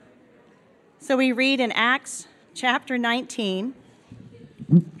So we read in Acts chapter 19,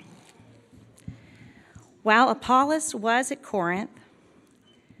 while Apollos was at Corinth,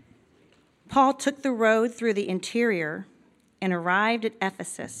 Paul took the road through the interior and arrived at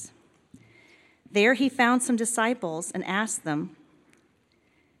Ephesus. There he found some disciples and asked them,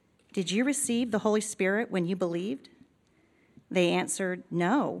 "Did you receive the Holy Spirit when you believed?" They answered,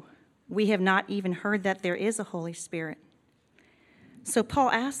 "No, we have not even heard that there is a Holy Spirit." So Paul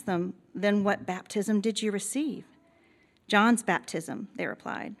asked them, "Then what baptism did you receive?" "John's baptism," they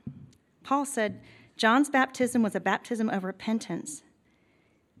replied. Paul said, "John's baptism was a baptism of repentance.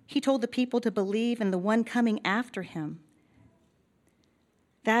 He told the people to believe in the one coming after him,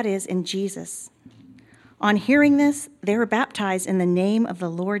 that is, in Jesus. On hearing this, they were baptized in the name of the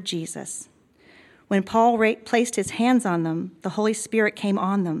Lord Jesus. When Paul placed his hands on them, the Holy Spirit came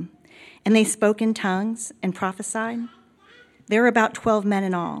on them, and they spoke in tongues and prophesied. There were about 12 men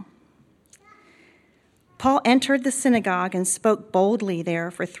in all. Paul entered the synagogue and spoke boldly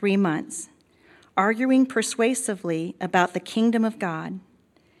there for 3 months, arguing persuasively about the kingdom of God.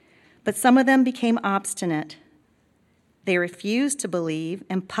 But some of them became obstinate. They refused to believe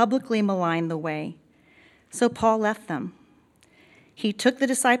and publicly maligned the way. So Paul left them. He took the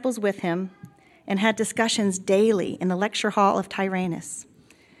disciples with him and had discussions daily in the lecture hall of Tyrannus.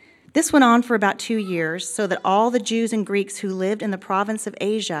 This went on for about 2 years, so that all the Jews and Greeks who lived in the province of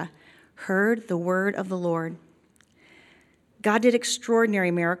Asia heard the word of the Lord. God did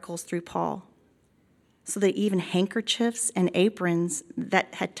extraordinary miracles through Paul, so that even handkerchiefs and aprons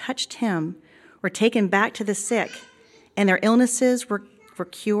that had touched him were taken back to the sick, and their illnesses were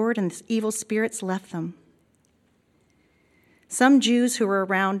cured, and the evil spirits left them. Some Jews who were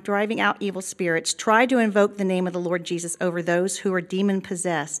around driving out evil spirits tried to invoke the name of the Lord Jesus over those who were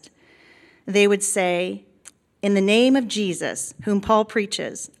demon-possessed. They would say, "In the name of Jesus, whom Paul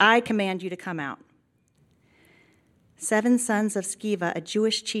preaches, I command you to come out." 7 sons of Sceva, a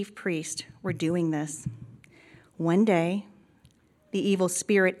Jewish chief priest, were doing this. One day, the evil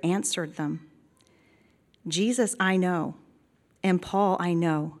spirit answered them, "Jesus I know, and Paul I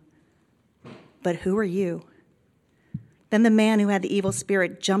know, but who are you?" Then the man who had the evil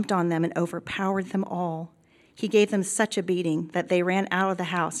spirit jumped on them and overpowered them all. He gave them such a beating that they ran out of the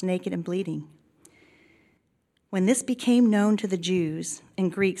house naked and bleeding. When this became known to the Jews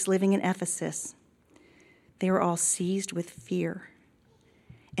and Greeks living in Ephesus, they were all seized with fear,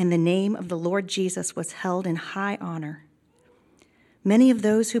 and the name of the Lord Jesus was held in high honor. Many of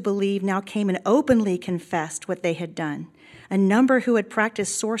those who believed now came and openly confessed what they had done. A number who had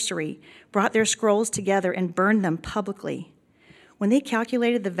practiced sorcery brought their scrolls together and burned them publicly. When they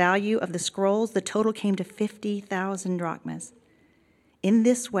calculated the value of the scrolls, the total came to 50,000 drachmas. In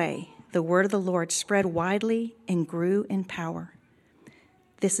this way, the word of the Lord spread widely and grew in power.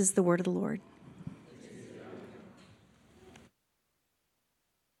 This is the word of the Lord.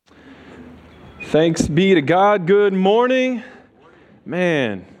 Thanks be to God. Good morning.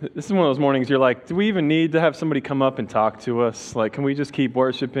 Man, this is one of those mornings you're like, do we even need to have somebody come up and talk to us? Like, can we just keep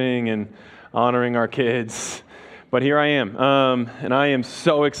worshiping and honoring our kids? But here I am, and I am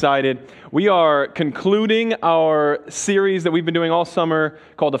so excited. We are concluding our series that we've been doing all summer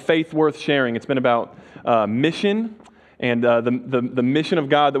called A Faith Worth Sharing. It's been about mission and the mission of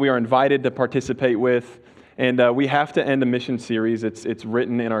God that we are invited to participate with. And we have to end a mission series. It's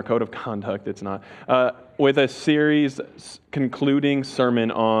written in our code of conduct. It's not. With a series concluding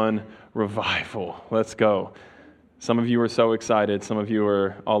sermon on revival. Let's go. Some of you are so excited. Some of you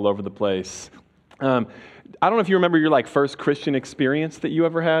are all over the place. I don't know if you remember your first Christian experience that you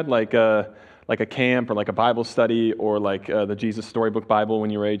ever had, like a camp or like a Bible study or like the Jesus Storybook Bible when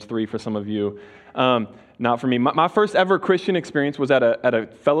you were age 3 for some of you. Not for me. My first ever Christian experience was at a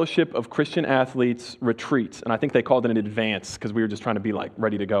Fellowship of Christian Athletes retreat, and I think they called it an advance because we were just trying to be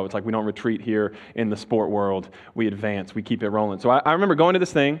ready to go. It's like we don't retreat here in the sport world. We advance. We keep it rolling. So I remember going to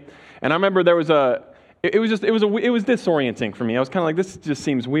this thing, and I remember there was it was disorienting for me. I was kind of like, this just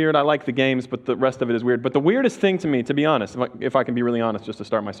seems weird. I like the games, but the rest of it is weird. But the weirdest thing to me, to be honest, if I can be really honest, just to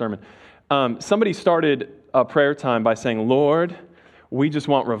start my sermon, somebody started a prayer time by saying, "Lord, we just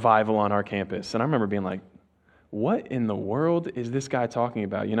want revival on our campus." And I remember being like, what in the world is this guy talking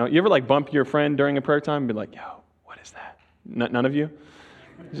about? You ever bump your friend during a prayer time and be like, "Yo, what is that?" None of you?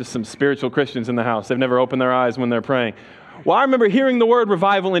 Just some spiritual Christians in the house. They've never opened their eyes when they're praying. Well, I remember hearing the word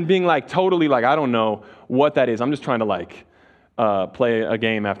revival and being totally I don't know what that is. I'm just trying to play a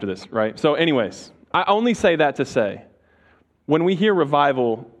game after this, right? So anyways, I only say that to say, when we hear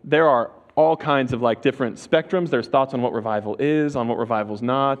revival, there are all kinds of like different spectrums. There's thoughts on what revival is, on what revival's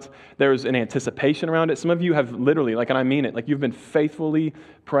not. There's an anticipation around it. Some of you have literally, like, and I mean it, like you've been faithfully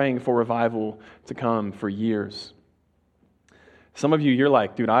praying for revival to come for years. Some of you, you're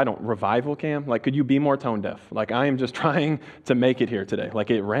like, dude, revival, Cam? Like, could you be more tone deaf? Like, I am just trying to make it here today. Like,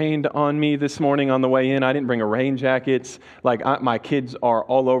 it rained on me this morning on the way in. I didn't bring a rain jacket. Like, my kids are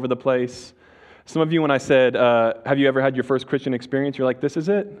all over the place. Some of you, when I said, have you ever had your first Christian experience? You're like, this is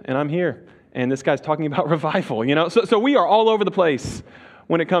it, and I'm here. And this guy's talking about revival, you know? So we are all over the place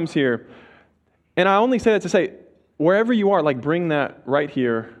when it comes here. And I only say that to say, wherever you are, like, bring that right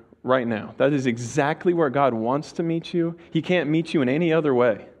here, right now. That is exactly where God wants to meet you. He can't meet you in any other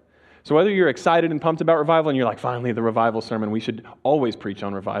way. So whether you're excited and pumped about revival and you're like, finally, the revival sermon, we should always preach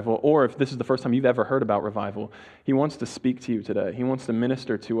on revival, or if this is the first time you've ever heard about revival, He wants to speak to you today. He wants to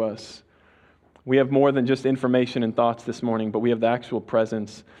minister to us. We have more than just information and thoughts this morning, but we have the actual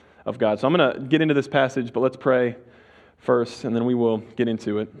presence of God. So I'm going to get into this passage, but let's pray first, and then we will get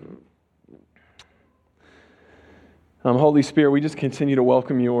into it. Holy Spirit, we just continue to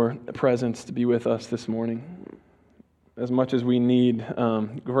welcome your presence to be with us this morning. As much as we need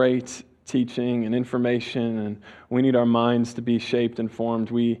great teaching and information, and we need our minds to be shaped and formed,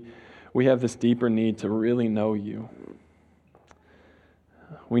 we have this deeper need to really know you.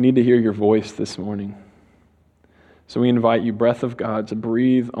 We need to hear your voice this morning. So we invite you, breath of God, to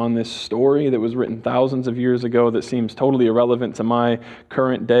breathe on this story that was written thousands of years ago that seems totally irrelevant to my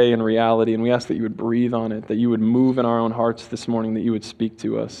current day and reality. And we ask that you would breathe on it, that you would move in our own hearts this morning, that you would speak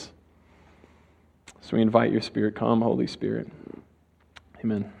to us. So we invite your Spirit. Come, Holy Spirit.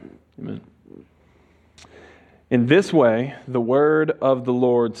 Amen. Amen. In this way, the word of the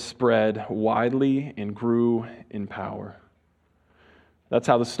Lord spread widely and grew in power. That's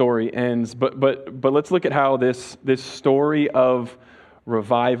how the story ends. But let's look at how this story of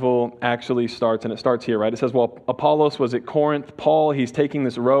revival actually starts. And it starts here, right? It says, well, Apollos was at Corinth. Paul, he's taking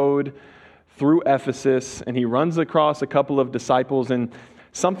this road through Ephesus, and he runs across a couple of disciples. And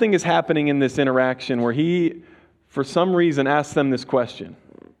something is happening in this interaction where he, for some reason, asks them this question.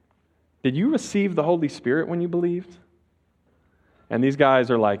 Did you receive the Holy Spirit when you believed? And these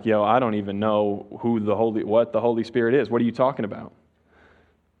guys are like, yo, I don't even know what the Holy Spirit is. What are you talking about?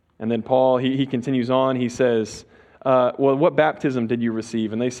 And then Paul, he continues on. He says, well, what baptism did you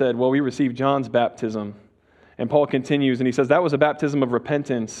receive? And they said, well, we received John's baptism. And Paul continues, and he says, that was a baptism of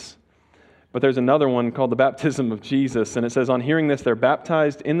repentance. But there's another one called the baptism of Jesus. And it says, on hearing this, they're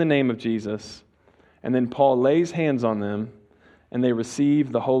baptized in the name of Jesus. And then Paul lays hands on them, and they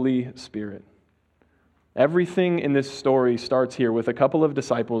receive the Holy Spirit. Everything in this story starts here with a couple of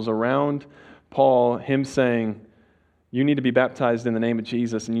disciples around Paul, him saying, you need to be baptized in the name of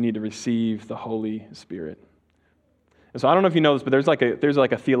Jesus, and you need to receive the Holy Spirit. And so I don't know if you know this, but there's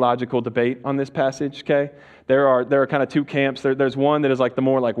like a theological debate on this passage. Okay, there are kind of two camps. There's one that is like the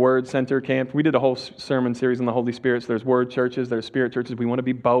more like word-centered camp. We did a whole sermon series on the Holy Spirit. So there's word churches, there's spirit churches. We want to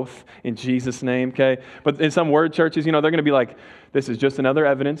be both in Jesus' name. Okay, but in some word churches, they're going to be like, this is just another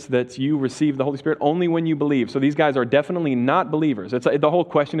evidence that you receive the Holy Spirit only when you believe. So these guys are definitely not believers. It's the whole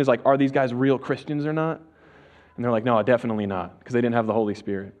question is like, are these guys real Christians or not? And they're like, no, definitely not, because they didn't have the Holy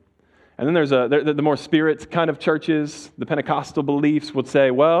Spirit. And then there's the more spirit kind of churches, the Pentecostal beliefs would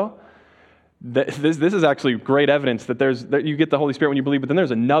say, well, this is actually great evidence that you get the Holy Spirit when you believe, but then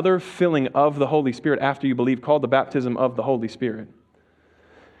there's another filling of the Holy Spirit after you believe called the baptism of the Holy Spirit.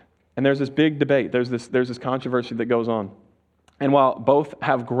 And there's this big debate. There's this controversy that goes on. And while both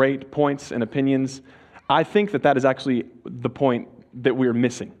have great points and opinions, I think that is actually the point that we're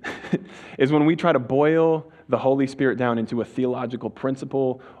missing, is when we try to boil the Holy Spirit down into a theological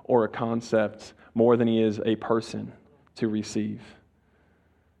principle or a concept more than He is a person to receive.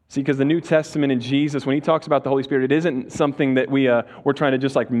 See, because the New Testament and Jesus, when He talks about the Holy Spirit, it isn't something that we're trying to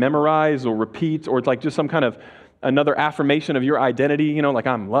just like memorize or repeat, or it's like just some kind of another affirmation of your identity, like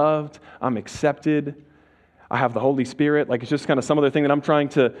I'm loved, I'm accepted, I have the Holy Spirit. Like it's just kind of some other thing that I'm trying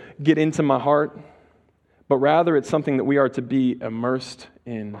to get into my heart. But rather it's something that we are to be immersed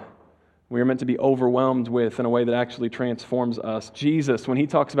in. We are meant to be overwhelmed with in a way that actually transforms us. Jesus, when He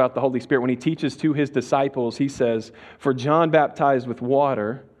talks about the Holy Spirit, when He teaches to His disciples, He says, for John baptized with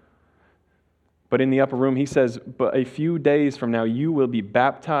water, but in the upper room He says, but a few days from now you will be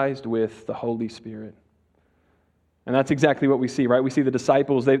baptized with the Holy Spirit. And that's exactly what we see, right? We see the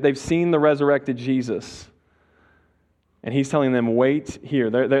disciples, they've seen the resurrected Jesus. And He's telling them, wait here.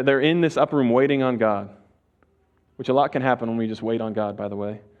 They're in this upper room waiting on God, which a lot can happen when we just wait on God, by the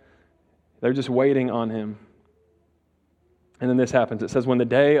way. They're just waiting on Him. And then this happens. It says, when the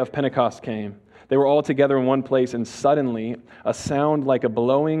day of Pentecost came, They were all together in one place, and suddenly a sound like a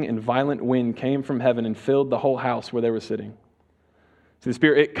blowing and violent wind came from heaven and filled the whole house where they were sitting. So the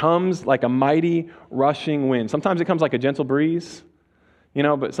Spirit, it comes like a mighty rushing wind. Sometimes it comes like a gentle breeze,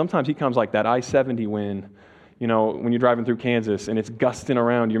 but sometimes he comes like that I-70 wind, when you're driving through Kansas and it's gusting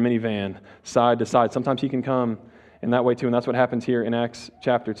around your minivan side to side. Sometimes he can come in that way too, and that's what happens here in Acts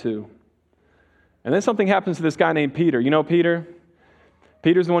chapter 2. And then something happens to this guy named Peter. You know Peter?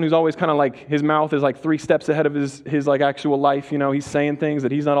 Peter's the one who's always kind of like, his mouth is like 3 steps ahead of his like actual life. He's saying things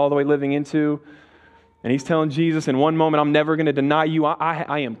that he's not all the way living into. And he's telling Jesus, in one moment, I'm never going to deny you.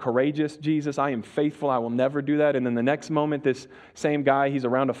 I am courageous, Jesus. I am faithful. I will never do that. And then the next moment, this same guy, he's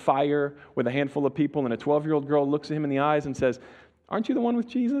around a fire with a handful of people, and a 12-year-old girl looks at him in the eyes and says, aren't you the one with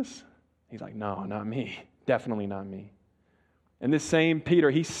Jesus? He's like, no, not me. Definitely not me. And this same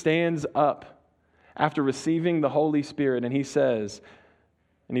Peter, he stands up after receiving the Holy Spirit, and he says,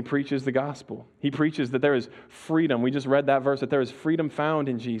 and he preaches the gospel. He preaches that there is freedom. We just read that verse, that there is freedom found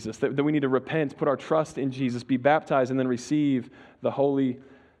in Jesus, that we need to repent, put our trust in Jesus, be baptized, and then receive the Holy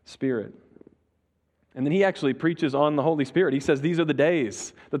Spirit. And then he actually preaches on the Holy Spirit. He says, these are the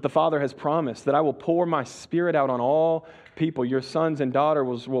days that the Father has promised, that I will pour my Spirit out on all people. Your sons and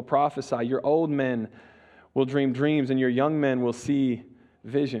daughters will prophesy. Your old men will dream dreams, and your young men will see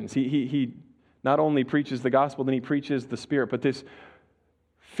visions. He not only preaches the gospel, then he preaches the Spirit, but this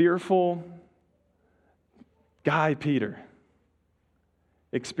fearful guy, Peter,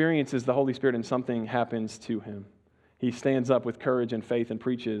 experiences the Holy Spirit and something happens to him. He stands up with courage and faith and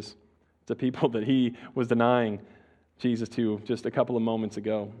preaches to people that he was denying Jesus to just a couple of moments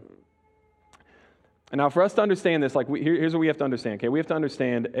ago. And now for us to understand this, here's what we have to understand, okay? We have to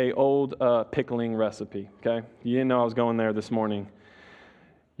understand an old pickling recipe, okay? You didn't know I was going there this morning.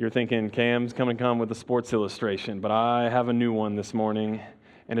 You're thinking, Cam's going to come with a Sports Illustration, but I have a new one this morning.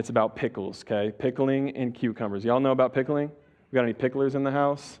 And it's about pickles, okay? Pickling and cucumbers. Y'all know about pickling? We got any picklers in the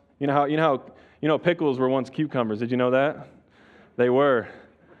house? You know pickles were once cucumbers. Did you know that? They were.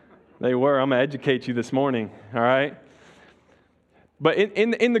 I'm going to educate you this morning, all right? But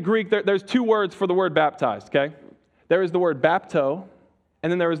in the Greek, there's 2 words for the word baptized, okay? There is the word bapto, and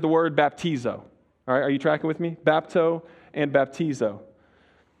then there is the word baptizo. All right, are you tracking with me? Bapto and baptizo.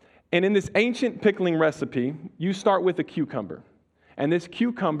 And in this ancient pickling recipe, you start with a cucumber. And this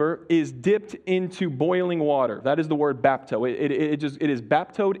cucumber is dipped into boiling water. That is the word bapto. It is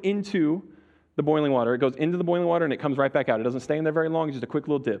baptoed into the boiling water. It goes into the boiling water and it comes right back out. It doesn't stay in there very long. It's just a quick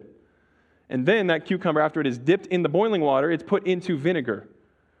little dip. And then that cucumber, after it is dipped in the boiling water, it's put into vinegar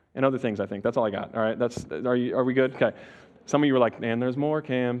and other things, I think. That's all I got. All right. Are we good? Okay. Some of you were like, man, there's more,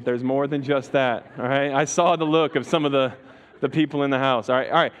 Cam. There's more than just that. All right. I saw the look of some of the people in the house. All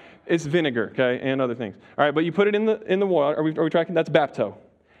right. It's vinegar, okay, and other things. All right, but you put it in the water. Are we tracking? That's bapto.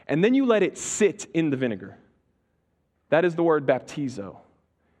 And then you let it sit in the vinegar. That is the word baptizo.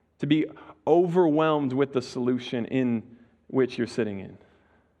 To be overwhelmed with the solution in which you're sitting in.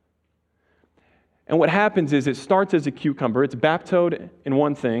 And what happens is it starts as a cucumber. It's baptoed in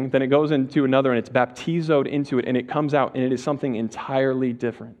one thing, then it goes into another, and it's baptizoed into it, and it comes out, and it is something entirely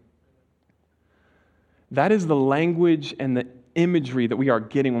different. That is the language and the imagery that we are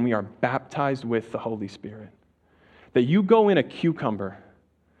getting when we are baptized with the Holy Spirit. That you go in a cucumber,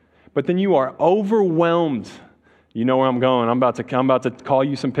 but then you are overwhelmed. You know where I'm going. I'm about to call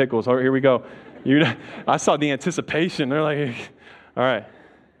you some pickles. Oh, here we go. I saw the anticipation. They're like, all right.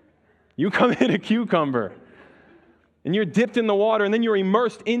 You come in a cucumber, and you're dipped in the water, and then you're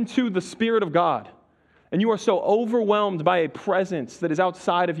immersed into the Spirit of God. And you are so overwhelmed by a presence that is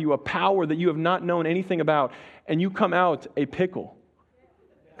outside of you, a power that you have not known anything about, and you come out a pickle.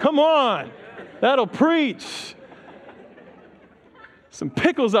 Come on! That'll preach! Some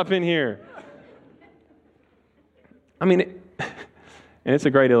pickles up in here. I mean, and it's a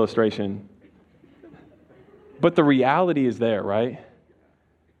great illustration. But the reality is there, right?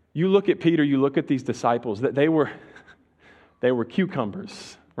 You look at Peter, you look at these disciples, that they were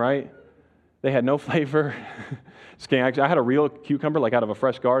cucumbers, right? They had no flavor. Actually, I had a real cucumber, like out of a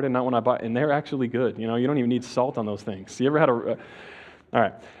fresh garden, not one I bought, and they're actually good. You don't even need salt on those things. You ever had all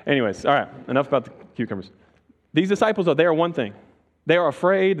right. Anyways, all right, enough about the cucumbers. These disciples, though, they are one thing. They are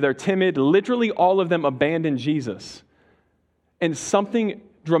afraid, they're timid. Literally, all of them abandon Jesus. And something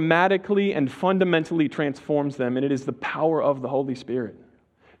dramatically and fundamentally transforms them, and it is the power of the Holy Spirit.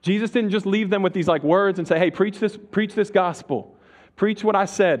 Jesus didn't just leave them with these words and say, hey, preach this gospel. Preach what I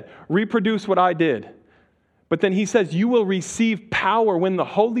said. Reproduce what I did. But then he says, you will receive power when the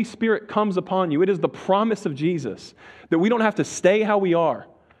Holy Spirit comes upon you. It is the promise of Jesus that we don't have to stay how we are,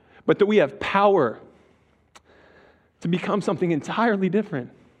 but that we have power to become something entirely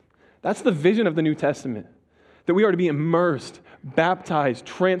different. That's the vision of the New Testament, that we are to be immersed, baptized,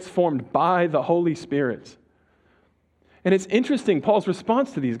 transformed by the Holy Spirit. And it's interesting, Paul's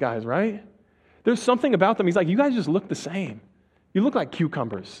response to these guys, right? There's something about them. He's like, you guys just look the same. You look like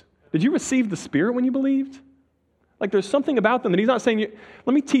cucumbers. Did you receive the Spirit when you believed? Like there's something about them that he's not saying,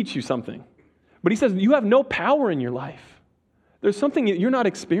 let me teach you something. But he says, you have no power in your life. There's something that you're not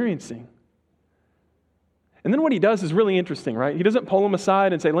experiencing. And then what he does is really interesting, right? He doesn't pull them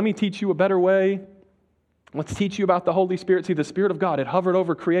aside and say, let me teach you a better way. Let's teach you about the Holy Spirit. See, the Spirit of God, it hovered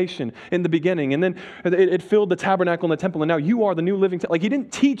over creation in the beginning, and then it filled the tabernacle and the temple, and now you are the new living temple. Like he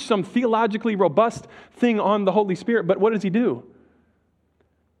didn't teach some theologically robust thing on the Holy Spirit, but what does he do?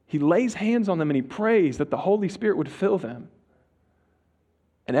 He lays hands on them and he prays that the Holy Spirit would fill them.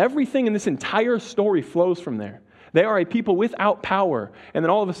 And everything in this entire story flows from there. They are a people without power, and then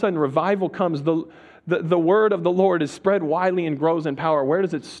all of a sudden revival comes. The word of the Lord is spread widely and grows in power. Where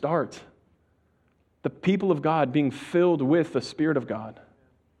does it start? The people of God being filled with the Spirit of God.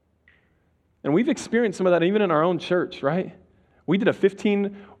 And we've experienced some of that even in our own church, right? We did a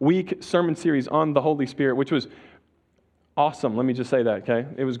 15-week sermon series on the Holy Spirit, which was awesome. Let me just say that, okay?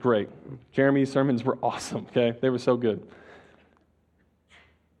 It was great. Jeremy's sermons were awesome, okay? They were so good.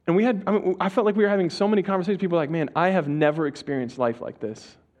 And I felt like we were having so many conversations. People were like, man, I have never experienced life like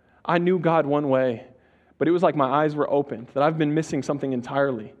this. I knew God one way, but it was like my eyes were opened, that I've been missing something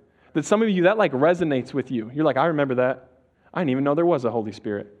entirely. That some of you, that like resonates with you. You're like, I remember that. I didn't even know there was a Holy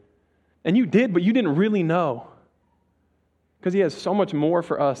Spirit. And you did, but you didn't really know. Because he has so much more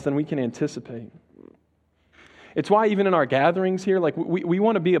for us than we can anticipate. It's why even in our gatherings here, like we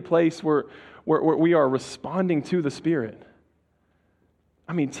want to be a place where we are responding to the Spirit.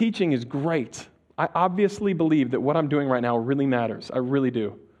 I mean, teaching is great. I obviously believe that what I'm doing right now really matters. I really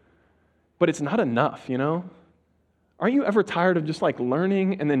do. But it's not enough, you know? Aren't you ever tired of just like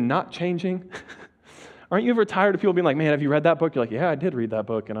learning and then not changing? Aren't you ever tired of people being like, man, have you read that book? You're like, yeah, I did read that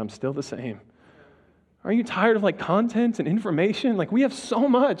book and I'm still the same. Are you tired of like content and information? Like we have so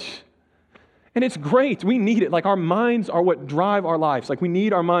much. And it's great. We need it. Like our minds are what drive our lives. Like we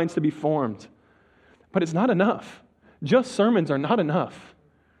need our minds to be formed. But it's not enough. Just sermons are not enough.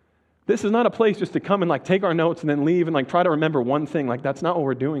 This is not a place just to come and like take our notes and then leave and like try to remember one thing. Like that's not what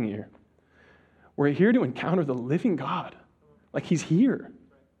we're doing here. We're here to encounter the living God. Like he's here.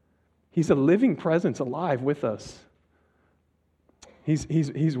 He's a living presence alive with us.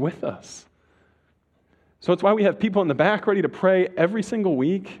 He's with us. So it's why we have people in the back ready to pray every single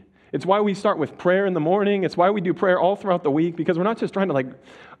week. It's why we start with prayer in the morning. It's why we do prayer all throughout the week, because we're not just trying to like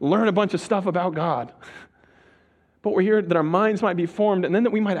learn a bunch of stuff about God, but we're here that our minds might be formed and then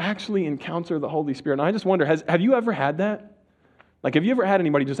that we might actually encounter the Holy Spirit. And I just wonder, have you ever had that? Like, have you ever had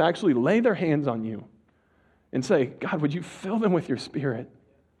anybody just actually lay their hands on you and say, God, would you fill them with your Spirit?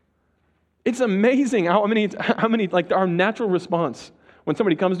 It's amazing how many, like our natural response when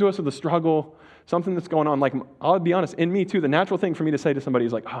somebody comes to us with a struggle, something that's going on, like, I'll be honest, in me too, the natural thing for me to say to somebody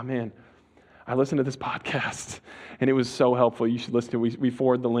is like, oh man, I listened to this podcast and it was so helpful. You should listen to it. We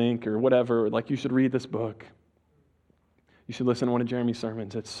forward the link or whatever. Like, you should read this book. You should listen to one of Jeremy's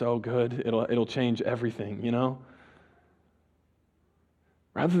sermons. It's so good. It'll change everything, you know?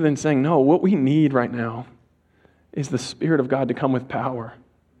 Rather than saying, no, what we need right now is the Spirit of God to come with power.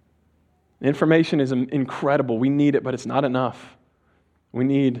 Information is incredible. We need it, but it's not enough. We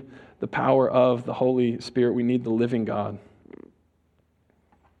need the power of the Holy Spirit. We need the living God.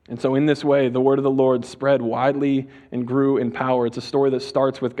 And so in this way, the word of the Lord spread widely and grew in power. It's a story that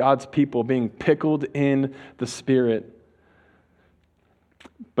starts with God's people being pickled in the Spirit.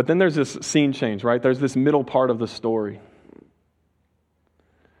 But then there's this scene change, right? There's this middle part of the story.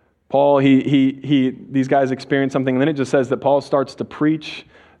 Paul, these guys experience something, and then it just says that Paul starts to preach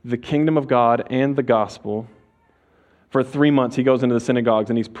the kingdom of God and the gospel. For 3 months, he goes into the synagogues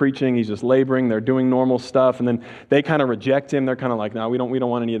and he's preaching, he's just laboring, they're doing normal stuff, and then they kind of reject him. They're kind of like, no, we don't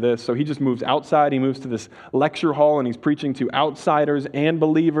want any of this. So he just moves outside, he moves to this lecture hall, and he's preaching to outsiders and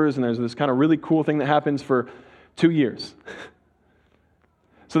believers, and there's this kind of really cool thing that happens for 2 years.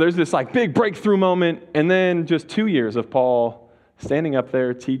 So there's this like big breakthrough moment, and then just 2 years of Paul standing up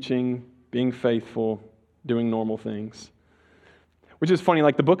there, teaching, being faithful, doing normal things. Which is funny,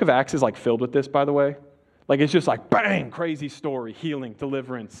 like the book of Acts is like filled with this, by the way. Like it's just like, bang, crazy story, healing,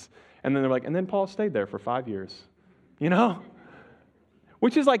 deliverance. And then they're like, and then Paul stayed there for 5 years, you know?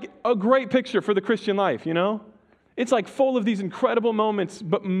 Which is like a great picture for the Christian life, you know? It's like full of these incredible moments,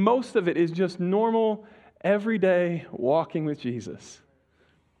 but most of it is just normal, everyday walking with Jesus.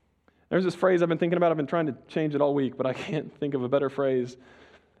 There's this phrase I've been thinking about. I've been trying to change it all week, but I can't think of a better phrase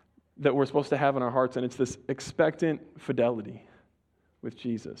that we're supposed to have in our hearts, and it's this expectant fidelity with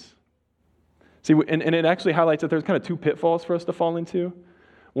Jesus. See, and it actually highlights that there's kind of two pitfalls for us to fall into.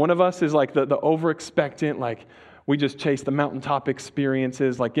 One of us is like the over-expectant, like we just chase the mountaintop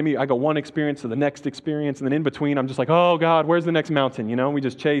experiences. Like I go one experience to the next experience, and then in between, I'm just like, oh God, where's the next mountain? You know, we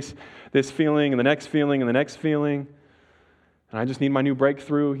just chase this feeling and the next feeling and the next feeling. And I just need my new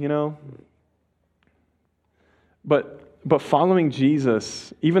breakthrough, you know. But following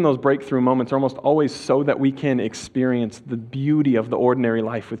Jesus, even those breakthrough moments are almost always so that we can experience the beauty of the ordinary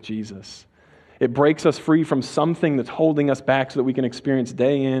life with Jesus. It breaks us free from something that's holding us back so that we can experience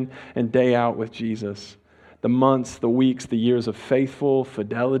day in and day out with Jesus. The months, the weeks, the years of faithful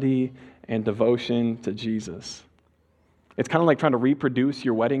fidelity and devotion to Jesus. It's kind of like trying to reproduce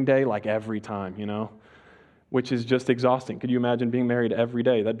your wedding day like every time, you know, which is just exhausting. Could you imagine being married every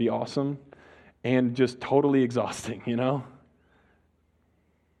day? That'd be awesome. And just totally exhausting, you know?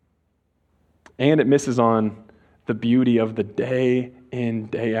 And it misses on the beauty of the day in,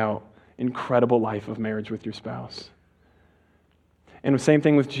 day out, incredible life of marriage with your spouse. And the same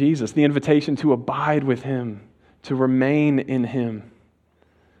thing with Jesus, the invitation to abide with him, to remain in him.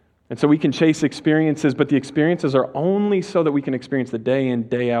 And so we can chase experiences, but the experiences are only so that we can experience the day in,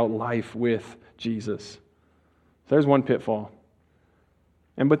 day out life with Jesus. So there's one pitfall.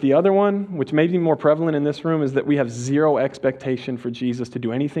 But the other one, which may be more prevalent in this room, is that we have zero expectation for Jesus to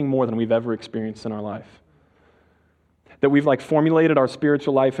do anything more than we've ever experienced in our life. That we've like formulated our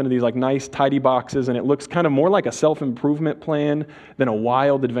spiritual life into these like nice, tidy boxes, and it looks kind of more like a self-improvement plan than a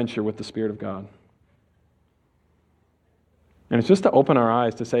wild adventure with the Spirit of God. And it's just to open our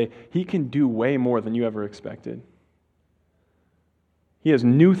eyes to say, he can do way more than you ever expected. He has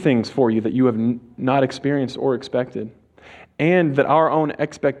new things for you that you have not experienced or expected. And that our own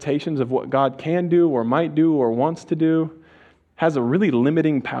expectations of what God can do or might do or wants to do has a really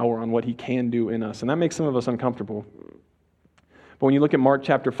limiting power on what he can do in us. And that makes some of us uncomfortable. But when you look at Mark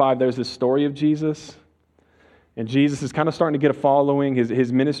chapter 5, there's this story of Jesus. And Jesus is kind of starting to get a following.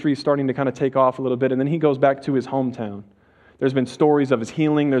 His ministry is starting to kind of take off a little bit. And then he goes back to his hometown. There's been stories of his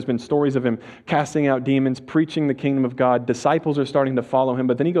healing. There's been stories of him casting out demons, preaching the kingdom of God. Disciples are starting to follow him.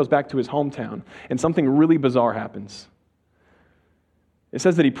 But then he goes back to his hometown. And something really bizarre happens. It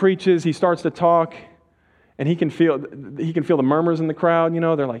says that he preaches, he starts to talk, and he can feel the murmurs in the crowd. You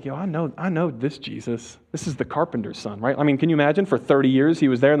know, they're like, yo, I know this Jesus. This is the carpenter's son, right? I mean, can you imagine? For 30 years he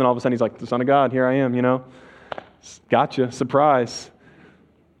was there, and then all of a sudden he's like, the Son of God, here I am, you know. Gotcha, surprise.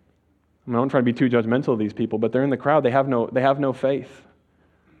 I don't try to be too judgmental of these people, but they're in the crowd. They have no faith.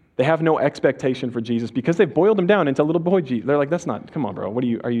 They have no expectation for Jesus because they've boiled him down into little boy Jesus. They're like, come on, bro,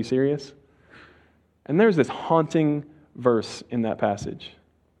 are you serious? And there's this haunting verse in that passage.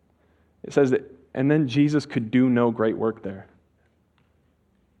 It says that, and then Jesus could do no great work there.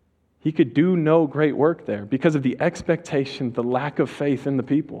 He could do no great work there because of the expectation, the lack of faith in the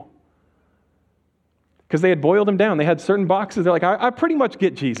people. Because they had boiled him down. They had certain boxes. They're like, I pretty much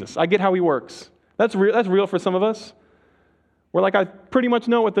get Jesus. I get how he works. That's real for some of us. We're like, I pretty much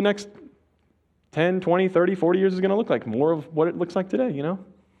know what the next 10, 20, 30, 40 years is going to look like. More of what it looks like today, you know?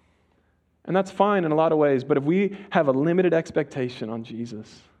 And that's fine in a lot of ways, but if we have a limited expectation on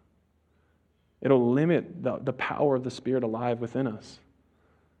Jesus, it'll limit the power of the Spirit alive within us.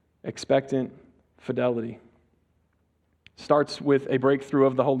 Expectant fidelity. Starts with a breakthrough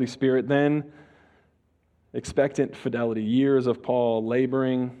of the Holy Spirit, then expectant fidelity. Years of Paul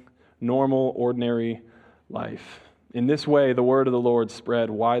laboring, normal, ordinary life. In this way, the word of the Lord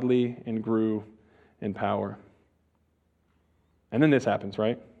spread widely and grew in power. And then this happens,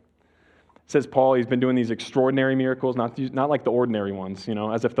 right? Says Paul, he's been doing these extraordinary miracles, not like the ordinary ones, you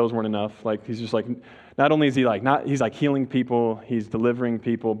know, as if those weren't enough. Like he's just like, not only is he's like healing people, he's delivering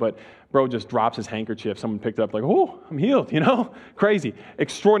people, but bro just drops his handkerchief. Someone picked it up like, oh, I'm healed, you know? Crazy.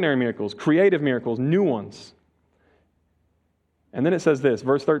 Extraordinary miracles, creative miracles, new ones. And then it says this,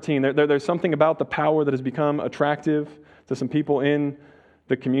 verse 13, there's something about the power that has become attractive to some people in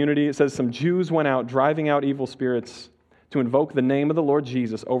the community. It says some Jews went out driving out evil spirits to invoke the name of the Lord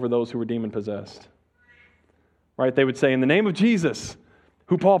Jesus over those who were demon-possessed. Right? They would say, in the name of Jesus,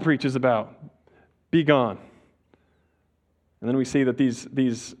 who Paul preaches about, be gone. And then we see that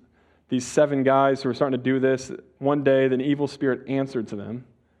these 7 guys who are starting to do this, one day the evil spirit answered to them,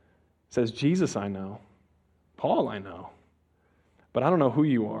 says, Jesus I know, Paul I know, but I don't know who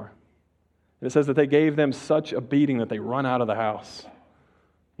you are. And it says that they gave them such a beating that they run out of the house.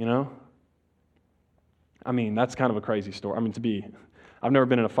 You know? I mean, that's kind of a crazy story. I've never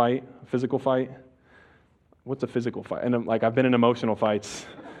been in a physical fight. What's a physical fight? And I've been in emotional fights,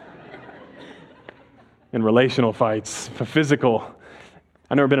 in relational fights, physical.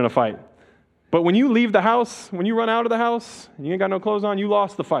 I've never been in a fight. But when you leave the house, when you run out of the house, and you ain't got no clothes on, you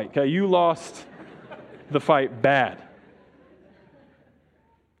lost the fight, okay? You lost the fight bad.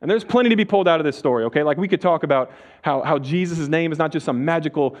 And there's plenty to be pulled out of this story, okay? Like we could talk about how Jesus' name is not just some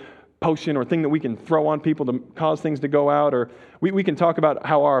magical potion or thing that we can throw on people to cause things to go out, or we can talk about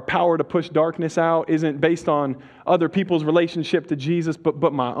how our power to push darkness out isn't based on other people's relationship to Jesus,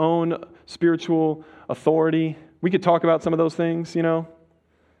 but my own spiritual authority. We could talk about some of those things, you know?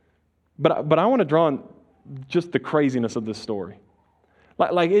 But I want to draw on just the craziness of this story.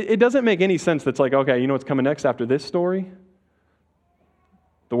 Like it doesn't make any sense that's like, okay, you know what's coming next after this story?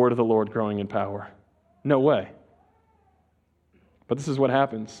 The word of the Lord growing in power. No way. But this is what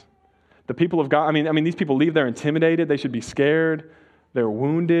happens. The people of God, I mean, these people leave there intimidated. They should be scared. They're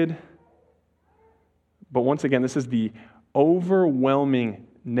wounded. But once again, this is the overwhelming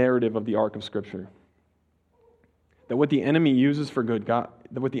narrative of the arc of Scripture. That what the enemy uses for good, that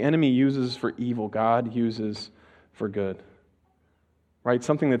what the enemy uses for evil, God uses for good. Right?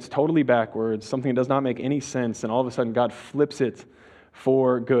 Something that's totally backwards, something that does not make any sense, and all of a sudden God flips it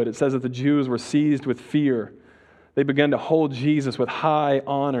for good. It says that the Jews were seized with fear. They began to hold Jesus with high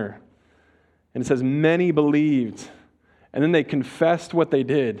honor. And it says many believed, and then they confessed what they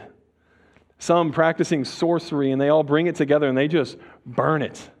did. Some practicing sorcery, and they all bring it together and they just burn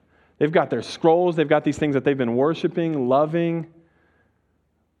it. They've got their scrolls, they've got these things that they've been worshiping, loving,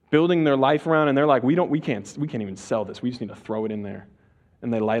 building their life around, and they're like, we can't even sell this. We just need to throw it in there.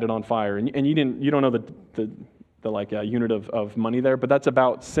 And they light it on fire. And you don't know the unit of money there, but that's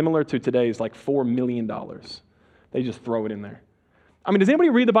about similar to today's like $4 million. They just throw it in there. I mean, does anybody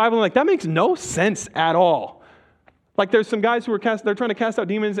read the Bible and like, that makes no sense at all? Like there's some guys who they're trying to cast out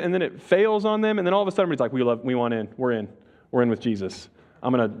demons and then it fails on them, and then all of a sudden it's like, we want in, we're in with Jesus.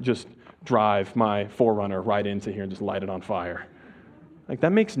 I'm going to just drive my Forerunner right into here and just light it on fire. Like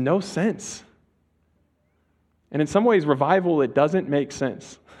that makes no sense. And in some ways, revival, it doesn't make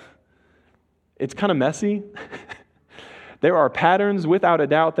sense. It's kind of messy. There are patterns, without a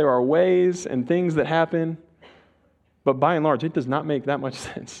doubt. There are ways and things that happen. But by and large, it does not make that much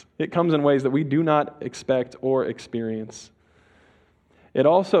sense. It comes in ways that we do not expect or experience. It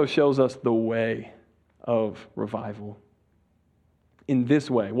also shows us the way of revival. In this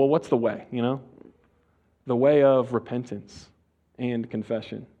way. Well, what's the way, you know? The way of repentance and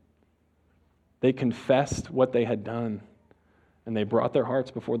confession. They confessed what they had done, and they brought their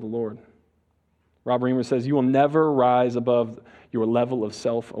hearts before the Lord. Rob Reimer says, you will never rise above your level of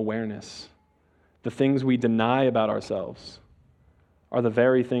self-awareness. The things we deny about ourselves are the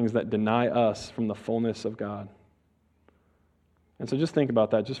very things that deny us from the fullness of God. And so just think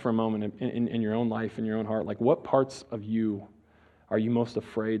about that just for a moment in your own life, in your own heart. Like, what parts of you are you most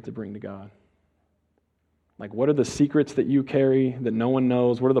afraid to bring to God? Like, what are the secrets that you carry that no one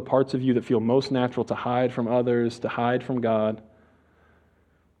knows? What are the parts of you that feel most natural to hide from others, to hide from God?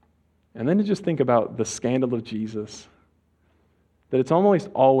 And then to just think about the scandal of Jesus. That it's almost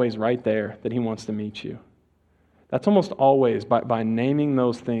always right there that he wants to meet you. That's almost always by naming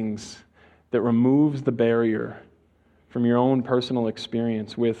those things that removes the barrier from your own personal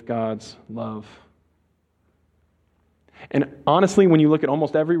experience with God's love. And honestly, when you look at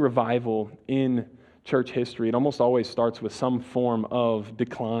almost every revival in church history, it almost always starts with some form of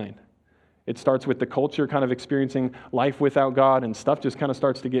decline. It starts with the culture kind of experiencing life without God, and stuff just kind of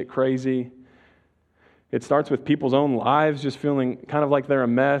starts to get crazy. It starts with people's own lives just feeling kind of like they're a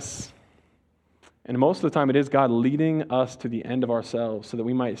mess. And most of the time it is God leading us to the end of ourselves so that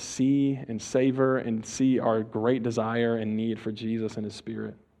we might see and savor and see our great desire and need for Jesus and his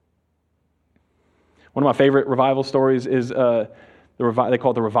Spirit. One of my favorite revival stories is they call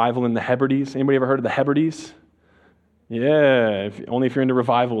it the revival in the Hebrides. Anybody ever heard of the Hebrides? Yeah, only if you're into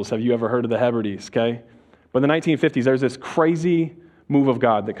revivals have you ever heard of the Hebrides, okay? But in the 1950s, there's this crazy move of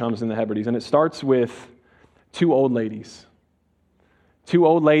God that comes in the Hebrides, and it starts with two old ladies. Two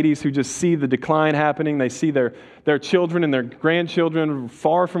old ladies who just see the decline happening. They see their children and their grandchildren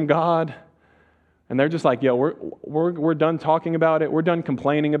far from God, and they're just like, yo, we're done talking about it. We're done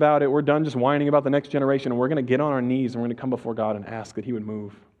complaining about it. We're done just whining about the next generation, and we're going to get on our knees, and we're going to come before God and ask that he would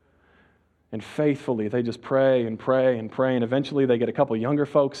move. And faithfully, they just pray and pray and pray, and eventually they get a couple younger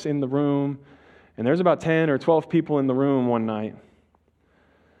folks in the room, and there's about 10 or 12 people in the room one night.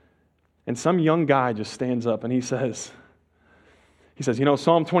 And some young guy just stands up and he says,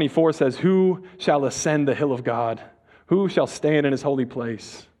 Psalm 24 says, who shall ascend the hill of God? Who shall stand in his holy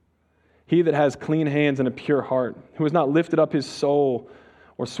place? He that has clean hands and a pure heart, who has not lifted up his soul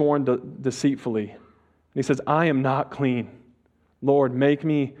or sworn deceitfully. And he says, I am not clean. Lord, make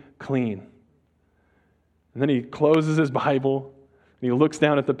me clean. And then he closes his Bible and he looks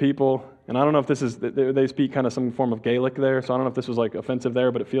down at the people And I don't know if this is, they speak kind of some form of Gaelic there, so I don't know if this was like offensive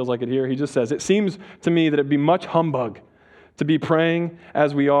there, but it feels like it here. He just says, it seems to me that it'd be much humbug to be praying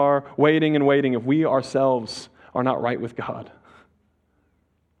as we are, waiting and waiting, if we ourselves are not right with God.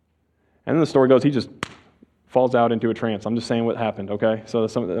 And then the story goes, he just falls out into a trance. I'm just saying what happened, okay? So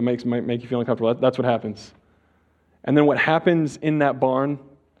that might make you feel uncomfortable. That's what happens. And then what happens in that barn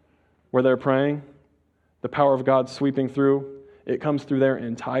where they're praying, the power of God sweeping through, it comes through their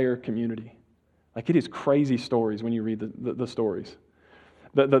entire community. Like, it is crazy stories when you read the stories.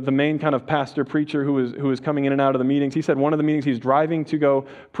 The main kind of pastor preacher who is coming in and out of the meetings, he said one of the meetings he's driving to go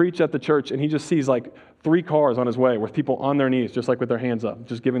preach at the church, and he just sees like 3 cars on his way with people on their knees, just like with their hands up,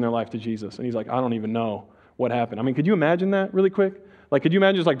 just giving their life to Jesus. And he's like, I don't even know what happened. I mean, could you imagine that really quick? Like, could you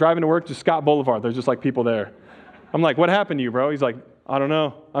imagine just like driving to work, just Scott Boulevard, there's just like people there. I'm like, what happened to you, bro? He's like, I don't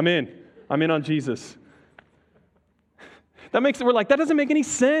know. I'm in on Jesus. We're like, that doesn't make any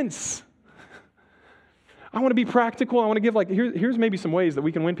sense. I want to be practical. I want to give here's maybe some ways that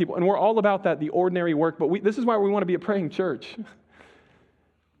we can win people. And we're all about that, the ordinary work. But this is why we want to be a praying church.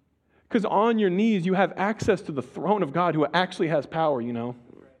 Because on your knees, you have access to the throne of God who actually has power, you know.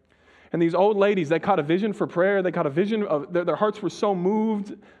 And these old ladies, they caught a vision for prayer. They caught a vision of, their hearts were so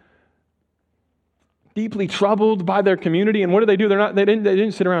moved, deeply troubled by their community. And what did they do? They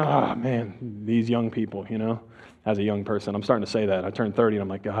didn't sit around, oh man, these young people, you know. As a young person, I'm starting to say that. I turned 30 and I'm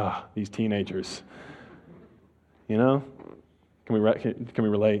like, these teenagers. You know? Can we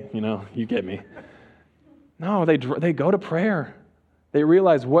relate? You know, you get me. No, they go to prayer. They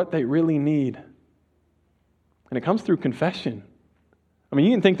realize what they really need. And it comes through confession. I mean,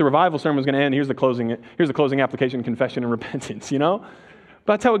 you didn't think the revival sermon was going to end. Here's the closing application, confession and repentance, you know?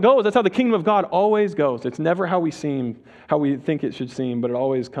 But that's how it goes. That's how the kingdom of God always goes. It's never how we think it should seem, but it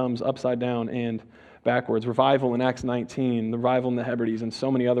always comes upside down and backwards. Revival in Acts 19, the revival in the Hebrides, and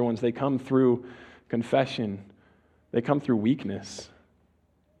so many other ones, they come through confession. They come through weakness.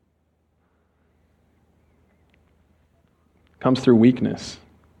 Comes through weakness.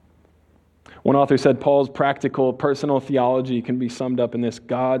 One author said Paul's practical, personal theology can be summed up in this: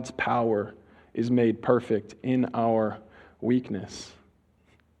 God's power is made perfect in our weakness.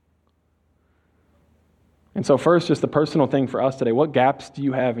 And so first, just the personal thing for us today. What gaps do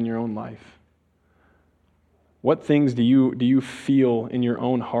you have in your own life? What things do you feel in your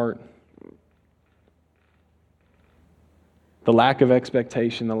own heart? The lack of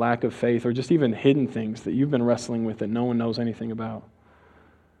expectation, the lack of faith, or just even hidden things that you've been wrestling with that no one knows anything about.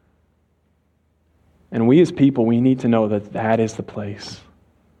 And we as people, we need to know that is the place.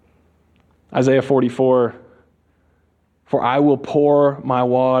 Isaiah 44, for I will pour my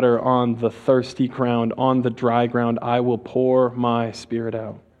water on the thirsty ground, on the dry ground I will pour my Spirit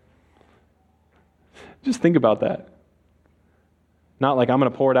out. Just think about that. Not like I'm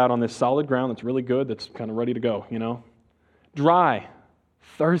going to pour it out on this solid ground that's really good, that's kind of ready to go, you know. Dry,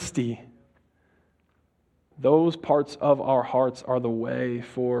 thirsty. Those parts of our hearts are the way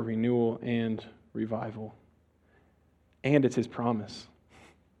for renewal and revival. And it's His promise.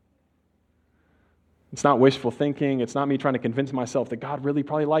 It's not wishful thinking. It's not me trying to convince myself that God really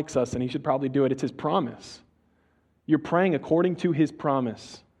probably likes us and He should probably do it. It's His promise. You're praying according to His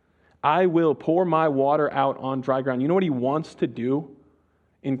promise. I will pour my water out on dry ground. You know what He wants to do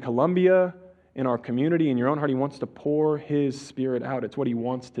in Columbia, in our community, in your own heart? He wants to pour His Spirit out. It's what He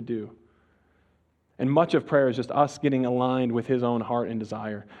wants to do. And much of prayer is just us getting aligned with His own heart and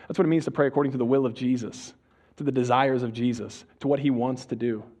desire. That's what it means to pray according to the will of Jesus, to the desires of Jesus, to what He wants to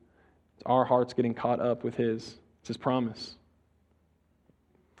do. It's our hearts getting caught up with His. It's His promise.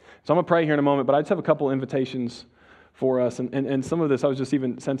 So I'm going to pray here in a moment, but I just have a couple invitations for us. And some of this I was just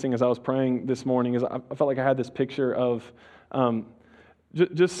even sensing as I was praying this morning, is I felt like I had this picture of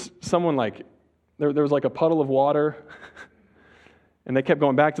just someone like, there was like a puddle of water, and they kept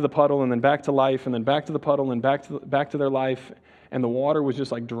going back to the puddle and then back to life and then back to the puddle and back to their life, and the water was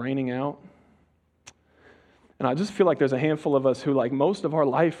just like draining out. And I just feel like there's a handful of us who, like, most of our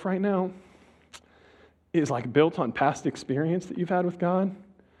life right now is like built on past experience that you've had with God,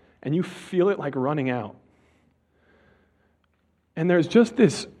 and you feel it like running out. And there's just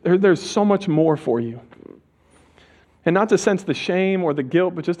there's so much more for you. And not to sense the shame or the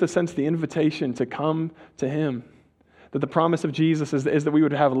guilt, but just to sense the invitation to come to Him. That the promise of Jesus is that we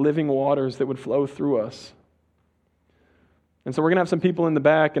would have living waters that would flow through us. And so we're going to have some people in the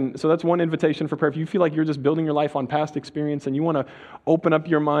back, and so that's one invitation for prayer. If you feel like you're just building your life on past experience and you want to open up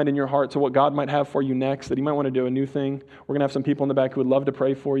your mind and your heart to what God might have for you next, that He might want to do a new thing, we're going to have some people in the back who would love to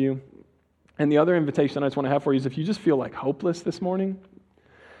pray for you. And the other invitation I just want to have for you is if you just feel like hopeless this morning,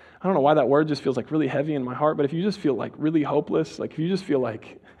 I don't know why that word just feels like really heavy in my heart, but if you just feel like really hopeless, like if you just feel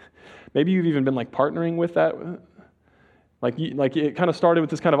like Maybe you've even been like partnering with that. Like it kind of started with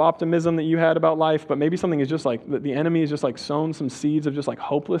this kind of optimism that you had about life, but maybe something is just like, the enemy is just like sown some seeds of just like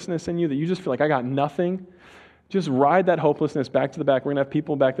hopelessness in you that you just feel like, I got nothing. Just ride that hopelessness back to the back. We're going to have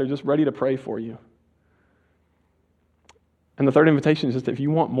people back there just ready to pray for you. And the third invitation is just if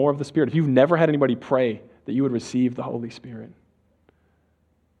you want more of the Spirit, if you've never had anybody pray that you would receive the Holy Spirit,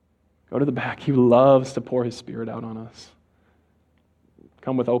 go to the back. He loves to pour His Spirit out on us.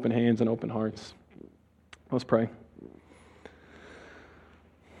 Come with open hands and open hearts. Let's pray.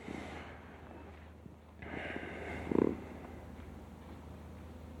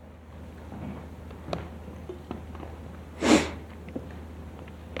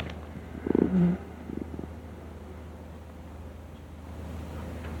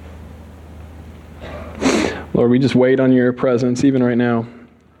 Lord, we just wait on your presence even right now.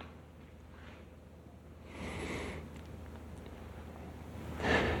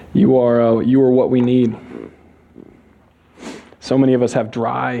 You are what we need. So many of us have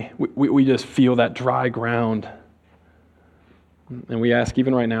we just feel that dry ground. And we ask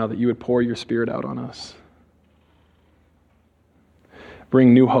even right now that you would pour your Spirit out on us.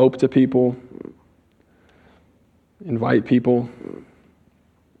 Bring new hope to people. Invite people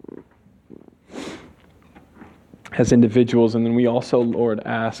as individuals. And then we also, Lord,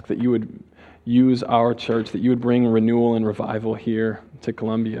 ask that you would use our church, that you would bring renewal and revival here to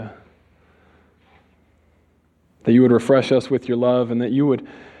Columbia. That you would refresh us with your love, and that you would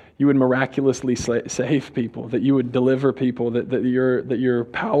miraculously save people, that you would deliver people, that your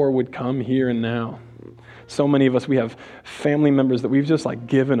power would come here and now. So many of us, we have family members that we've just like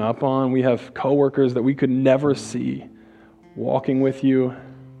given up on. We have coworkers that we could never see walking with you.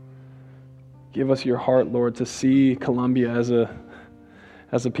 Give us your heart, Lord, to see Columbia as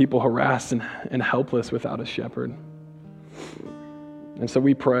a people harassed and helpless without a shepherd. And so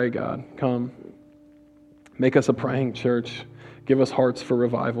we pray, God, come. Make us a praying church. Give us hearts for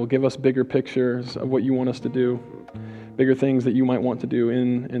revival. Give us bigger pictures of what you want us to do. Bigger things that you might want to do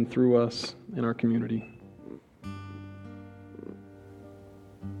in and through us in our community.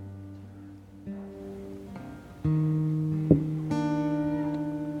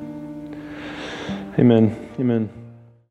 Amen. Amen.